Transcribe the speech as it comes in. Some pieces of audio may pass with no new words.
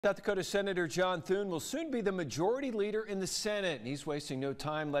South Dakota Senator John Thune will soon be the majority leader in the Senate, and he's wasting no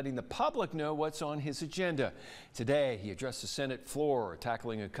time letting the public know what's on his agenda. Today, he addressed the Senate floor,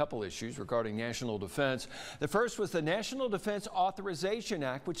 tackling a couple issues regarding national defense. The first was the National Defense Authorization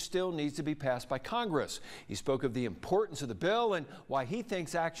Act, which still needs to be passed by Congress. He spoke of the importance of the bill and why he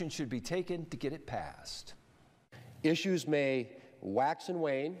thinks action should be taken to get it passed. Issues may wax and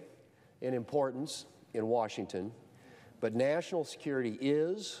wane in importance in Washington, but national security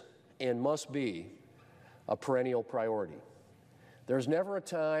is and must be a perennial priority. There's never a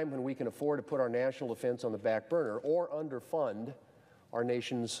time when we can afford to put our national defense on the back burner or underfund our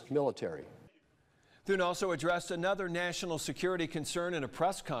nation's military. Thune also addressed another national security concern in a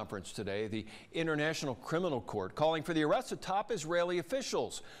press conference today, the International Criminal Court, calling for the arrest of top Israeli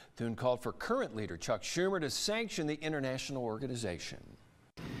officials. Thune called for current leader Chuck Schumer to sanction the international organization.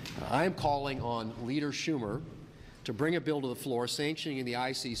 I am calling on Leader Schumer to bring a bill to the floor sanctioning the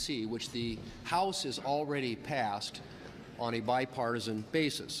ICC, which the House has already passed on a bipartisan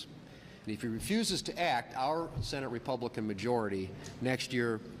basis. And if he refuses to act, our Senate Republican majority next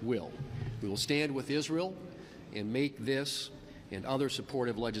year will. We will stand with Israel and make this and other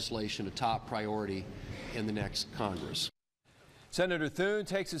supportive legislation a top priority in the next Congress. Senator Thune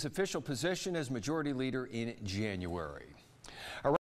takes his official position as majority leader in January.